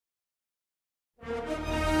I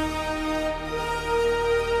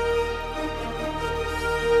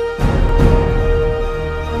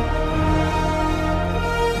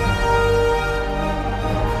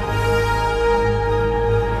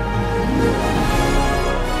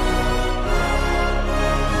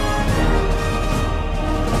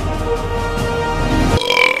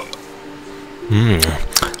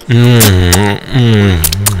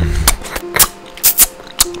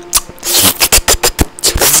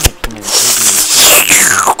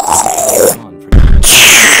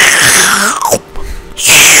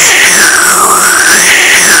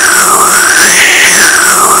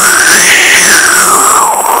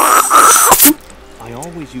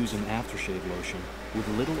always use an aftershave lotion with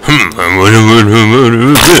a little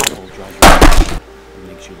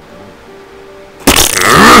makes you look younger.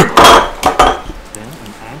 Then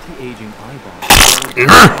an anti-aging eye balm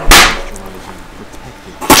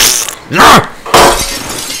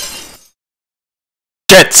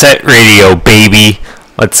Jet Set Radio, baby.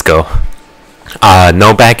 Let's go.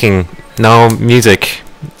 No backing, no music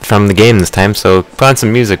from the game this time, so put on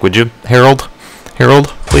some music, would you, Harold? Harold,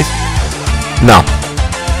 please? No.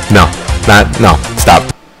 No. No.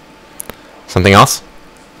 Stop. Something else?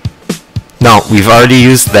 No, we've already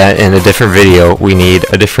used that in a different video. We need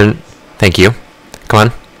a different... Thank you. Come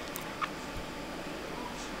on.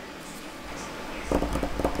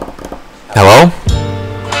 Hello?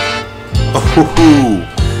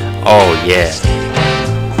 Oh, yeah.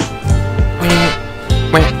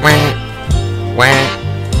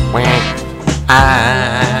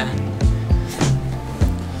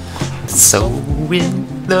 So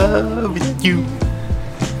in love with you.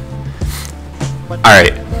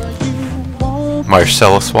 Alright.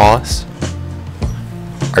 Marcellus Wallace.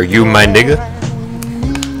 Are you my nigga?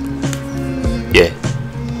 Yeah.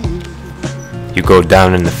 You go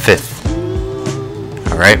down in the 5th.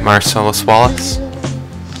 Alright, Marcellus Wallace?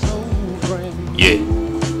 Yeah.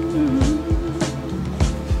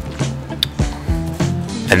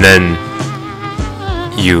 And then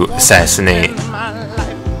you assassinate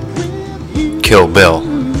Kill Bill.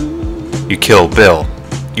 You kill Bill.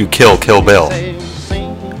 You kill Bill.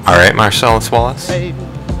 Alright, Marcellus Wallace?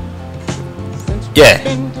 Yeah.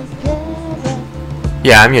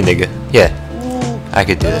 Yeah, I'm your nigga. Yeah. I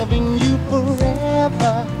could do that.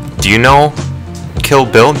 Do you know Kill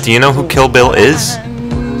Bill? Do you know who Kill Bill is?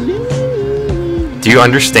 Do you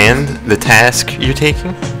understand the task you're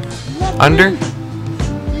taking under?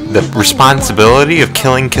 The responsibility of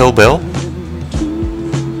killing Kill Bill?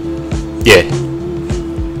 Yeah.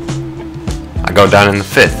 I go down in the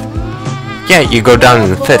 5th. Yeah, you go down in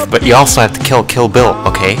the 5th, but you also have to kill Bill,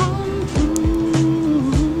 okay?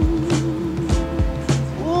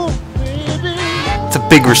 It's a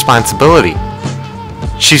big responsibility.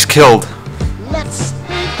 She's killed.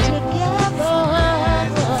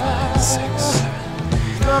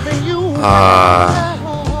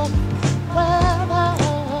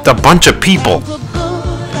 A bunch of people.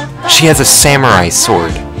 She has a samurai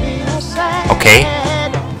sword. Okay?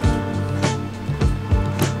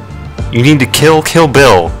 You need to kill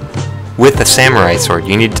Bill with a samurai sword.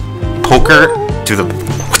 You need to poke her to the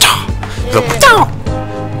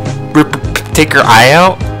take her eye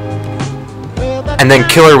out and then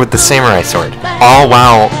kill her with the samurai sword, all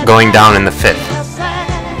while going down in the 5th.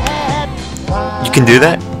 You can do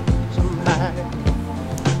that?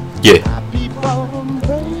 Yeah.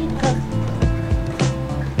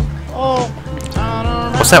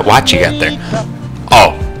 What's that watch you got there?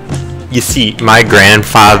 Oh, you see, my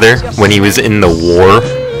grandfather, when he was in the war,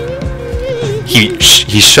 he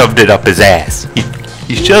shoved it up his ass.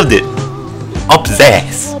 He shoved it up his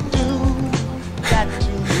ass.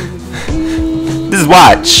 This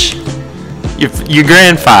watch, your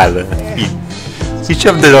grandfather, he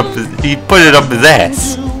shoved it up. He put it up his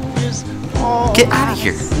ass. Get out of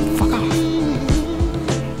here! Fuck off.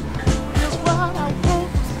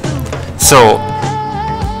 So,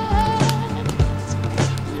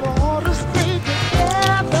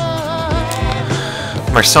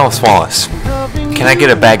 Marcellus Wallace, can I get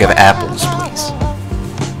a bag of apples, please?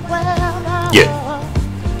 Yeah.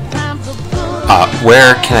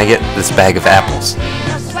 Where can I get this bag of apples?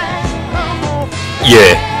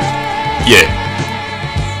 Yeah. Yeah.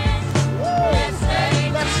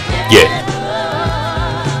 Yeah.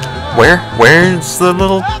 Where's the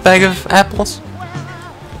little bag of apples?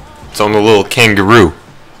 It's on the little kangaroo.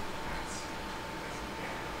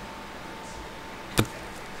 But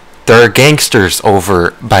there are gangsters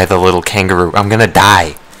over by the little kangaroo. I'm gonna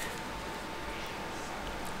die.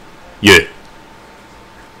 Yeah.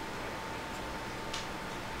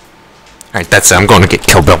 Alright, that's it. I'm going to get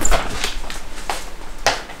Kill Bill.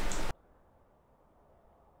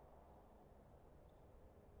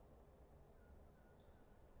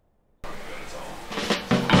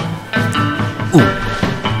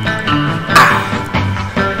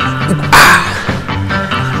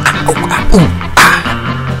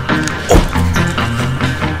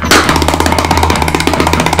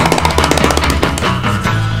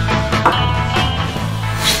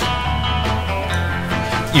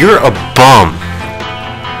 You're a bum.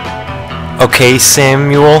 Okay,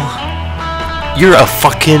 Samuel? You're a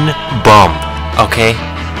fucking bum, okay?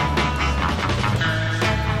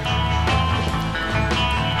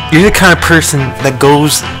 You're the kind of person that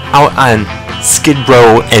goes out on Skid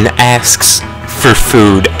Row and asks for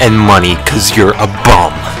food and money because you're a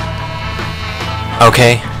bum.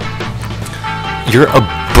 Okay? You're a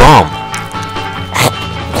bum.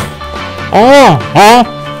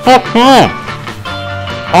 Fuck you.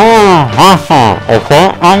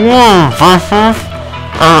 Okay? I want versus,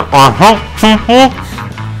 I help people,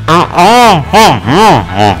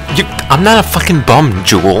 I'm not a fucking bum,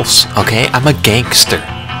 Jules, okay? I'm a gangster.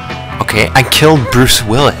 Okay? I killed Bruce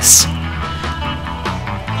Willis.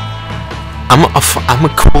 I'm a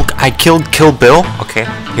cool... I killed Kill Bill. Okay,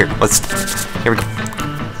 here we go.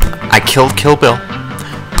 I killed Kill Bill.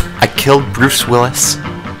 I killed Bruce Willis.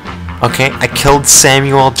 Okay? I killed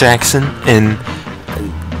Samuel Jackson in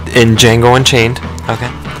Django Unchained. Okay?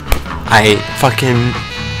 I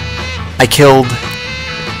killed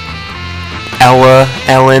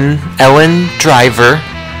Ellen Driver.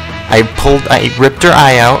 I ripped her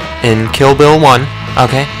eye out in Kill Bill 1.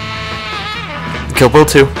 Okay? Kill Bill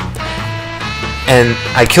 2. And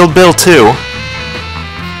I killed Bill 2.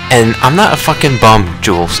 And I'm not a fucking bum,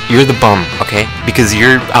 Jules. You're the bum, okay? Because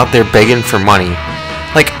you're out there begging for money.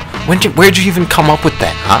 Like, where'd you even come up with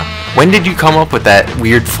that, huh? When did you come up with that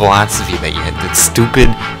weird philosophy that you had? That's stupid.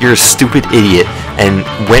 You're a stupid idiot. And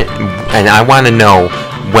I want to know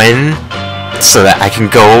when, so that I can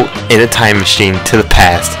go in a time machine to the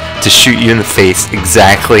past to shoot you in the face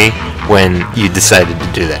exactly when you decided to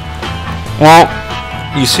do that. Well,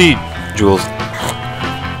 you see, Jules,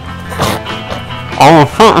 I was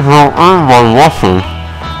sitting here everybody watching.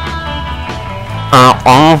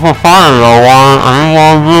 I decided I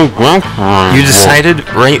want to be a gangster. you decided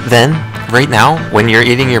right now, when you're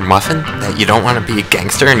eating your muffin, that you don't want to be a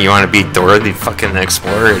gangster and you want to be Dora the fucking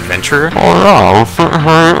Explorer Adventurer? Oh yeah, I was sitting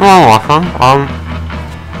here eating my muffin.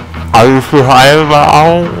 I used to hide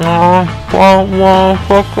about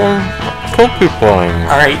fucking kill people.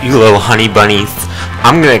 Alright, you little honey bunnies.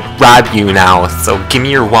 I'm gonna rob you now, so give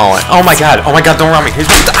me your wallet. Oh my god, don't rob me. Here's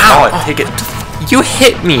your wallet, take it. You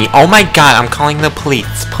hit me! Oh my god, I'm calling the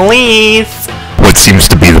police. Police! What seems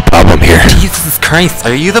to be the problem here? Jesus Christ,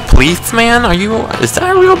 are you the police, man? Is that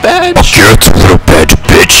a real badge? Yeah, it's a little badge,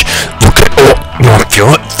 bitch. Look at, you wanna feel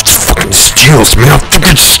it? It's fucking steals, man.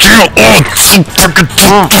 Fucking steal.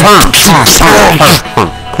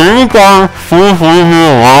 Can you guys please leave me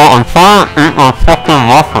alone? I'm trying to eat my fucking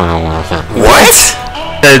muffin. What?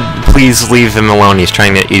 Please leave him alone, he's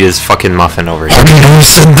trying to eat his fucking muffin over here. How do you know you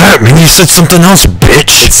said that? Maybe you said something else,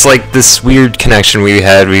 bitch. It's like this weird connection we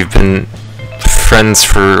had. We've been friends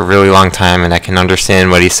for a really long time, and I can understand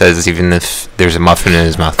what he says even if there's a muffin in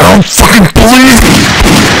his mouth. I don't fucking believe you.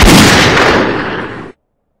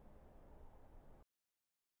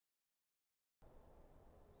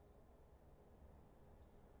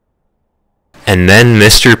 And then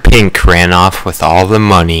Mr. Pink ran off with all the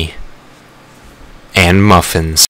money and muffins.